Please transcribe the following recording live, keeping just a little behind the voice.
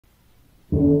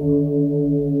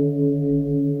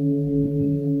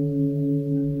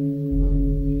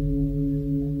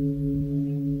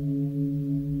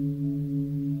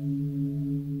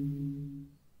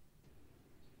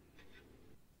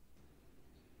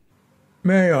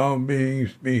May all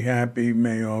beings be happy.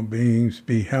 May all beings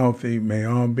be healthy. May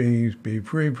all beings be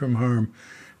free from harm.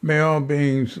 May all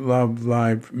beings love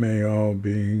life. May all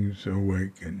beings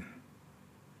awaken.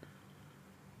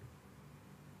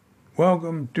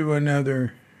 Welcome to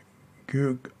another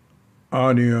Cuke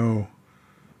audio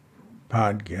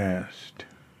podcast.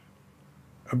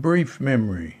 A brief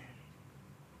memory.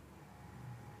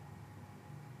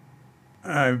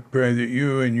 I pray that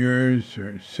you and yours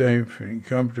are safe and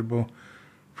comfortable,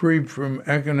 free from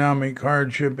economic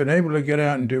hardship, and able to get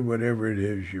out and do whatever it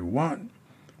is you want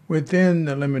within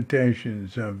the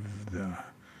limitations of the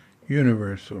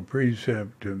universal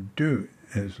precept of do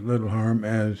as little harm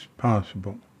as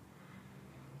possible.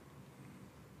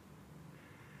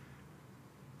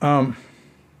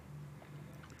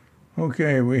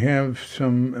 Okay, we have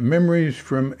some memories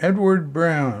from Edward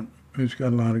Brown, who's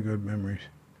got a lot of good memories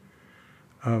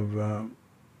of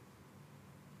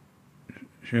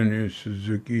Shunryu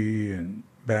Suzuki and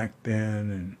back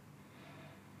then,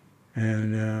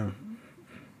 and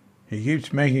he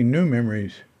keeps making new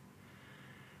memories.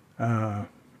 Yeah,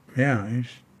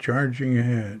 he's charging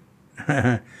ahead.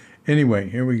 Anyway,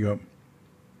 here we go.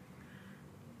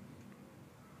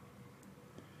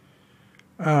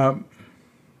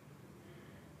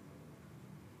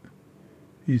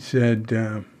 He said,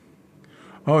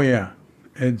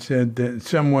 it said that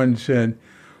someone said,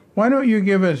 why don't you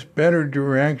give us better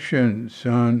directions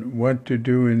on what to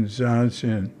do in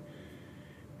Zazen?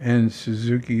 And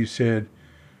Suzuki said,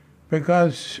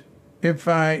 because if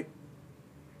I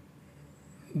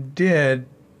did,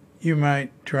 you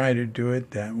might try to do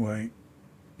it that way.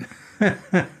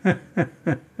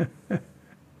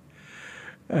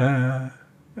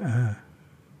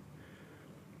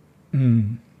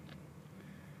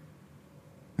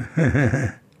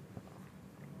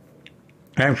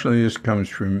 Actually, this comes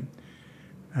from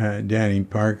Danny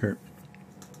Parker,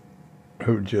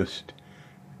 who just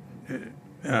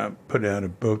put out a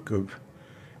book of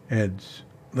Ed's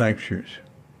lectures.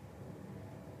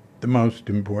 The most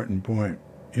important point,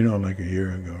 like a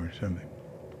year ago or something.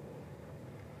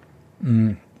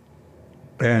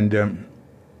 And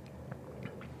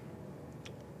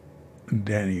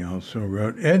Danny also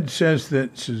wrote, Ed says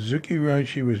that Suzuki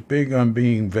Roshi was big on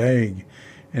being vague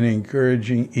and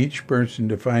encouraging each person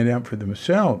to find out for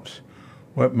themselves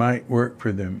what might work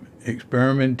for them.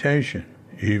 Experimentation,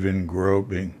 even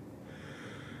groping.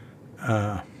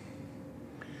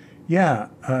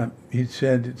 He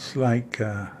said it's like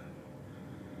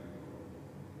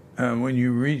when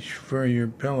you reach for your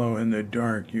pillow in the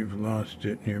dark, you've lost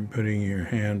it, and you're putting your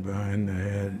hand behind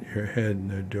your head in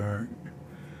the dark.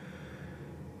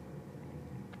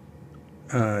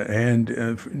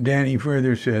 And Danny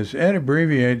further says, Ed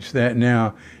abbreviates that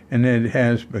now, and it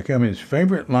has become his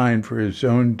favorite line for his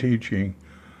own teaching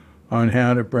on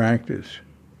how to practice.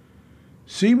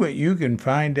 See what you can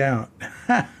find out.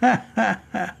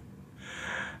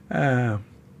 And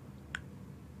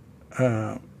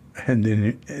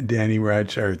then Danny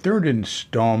writes, our third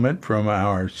installment from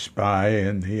our spy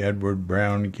in the Edward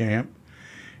Brown camp.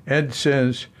 Ed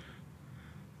says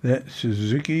that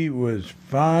Suzuki was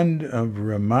fond of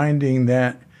reminding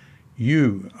that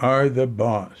you are the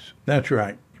boss. That's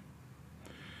right.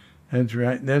 That's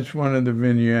right. That's one of the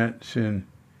vignettes in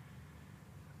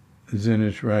Zen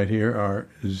is Right Here, or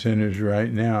Zen is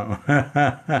Right Now,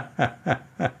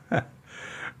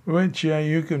 which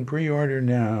you can pre-order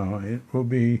now. It will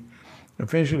be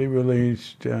officially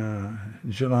released July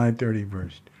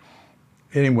 31st.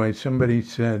 Anyway, somebody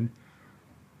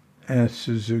asked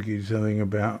Suzuki something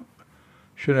about,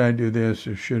 should I do this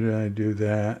or should I do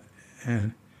that?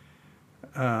 And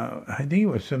I think it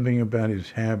was something about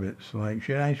his habits, like,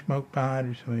 should I smoke pot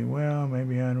or something? Well,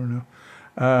 maybe, I don't know.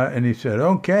 And he said,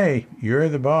 okay, you're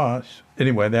the boss.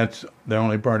 Anyway, that's the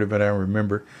only part of it I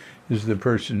remember, is the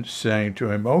person saying to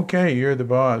him, okay, you're the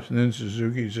boss. And then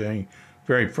Suzuki saying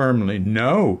very firmly,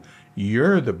 no,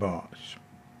 you're the boss.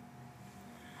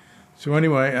 So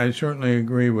anyway, I certainly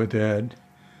agree with Ed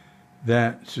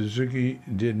that Suzuki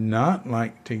did not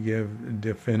like to give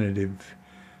definitive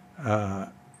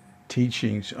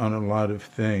teachings on a lot of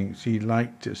things. He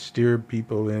liked to steer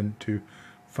people into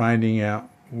finding out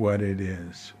what it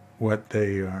is, what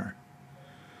they are.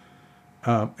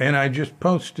 And I just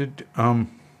posted, I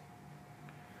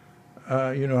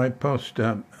post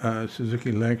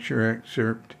Suzuki lecture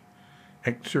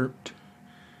excerpt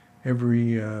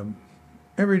every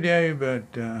day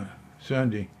but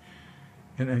Sunday.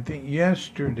 And I think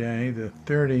yesterday, the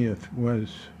 30th, was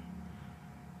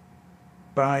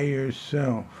by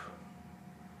yourself.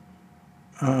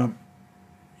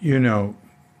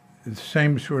 The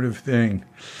same sort of thing.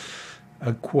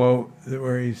 a quote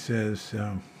where he says,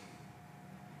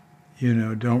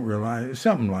 don't rely,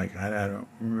 something like that. I don't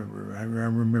remember. I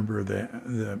remember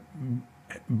the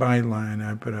byline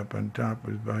I put up on top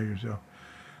was by yourself.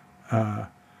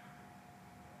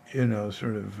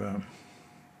 Sort of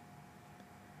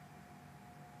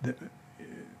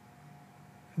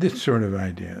this sort of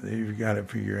idea that you've got to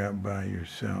figure out by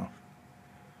yourself.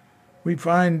 We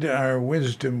find our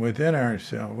wisdom within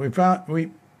ourselves.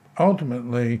 We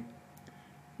ultimately,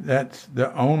 that's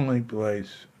the only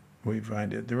place we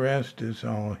find it. The rest is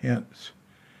all hints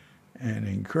and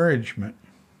encouragement.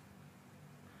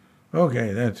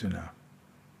 Okay, that's enough.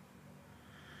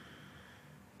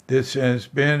 This has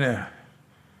been a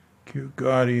Cuke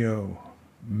Audio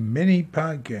mini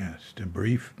podcast, A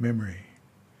Brief Memory.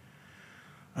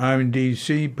 I'm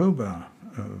D.C. Poobah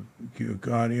of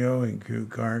Cuke Audio and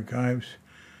Cuke Archives,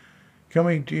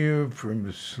 coming to you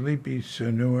from sleepy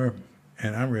Sanur,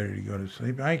 and I'm ready to go to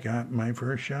sleep. I got my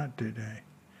first shot today,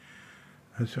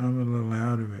 so I'm a little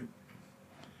out of it.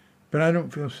 But I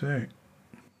don't feel sick.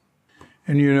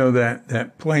 And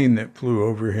that plane that flew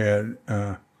overhead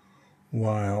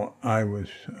while I was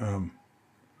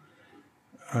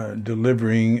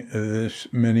delivering this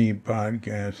mini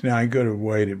podcast. Now, I could have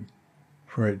waited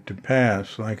for it to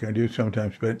pass like I do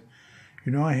sometimes, but,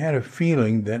 I had a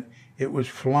feeling that it was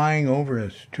flying over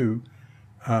us to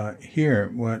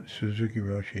hear what Suzuki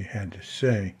Roshi had to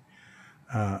say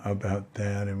about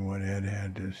that and what Ed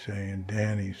had to say and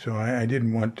Danny. So I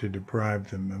didn't want to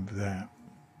deprive them of that.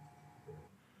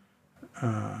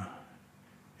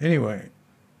 Anyway,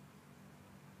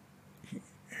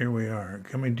 here we are,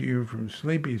 coming to you from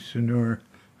sleepy Sanur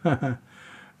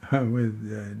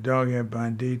with Doghead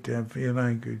Bandita,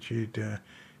 Feline Cuchita,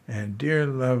 and dear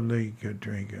lovely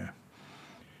Katrinka.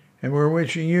 And we're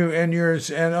wishing you and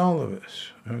yours and all of us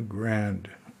a grand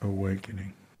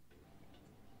awakening.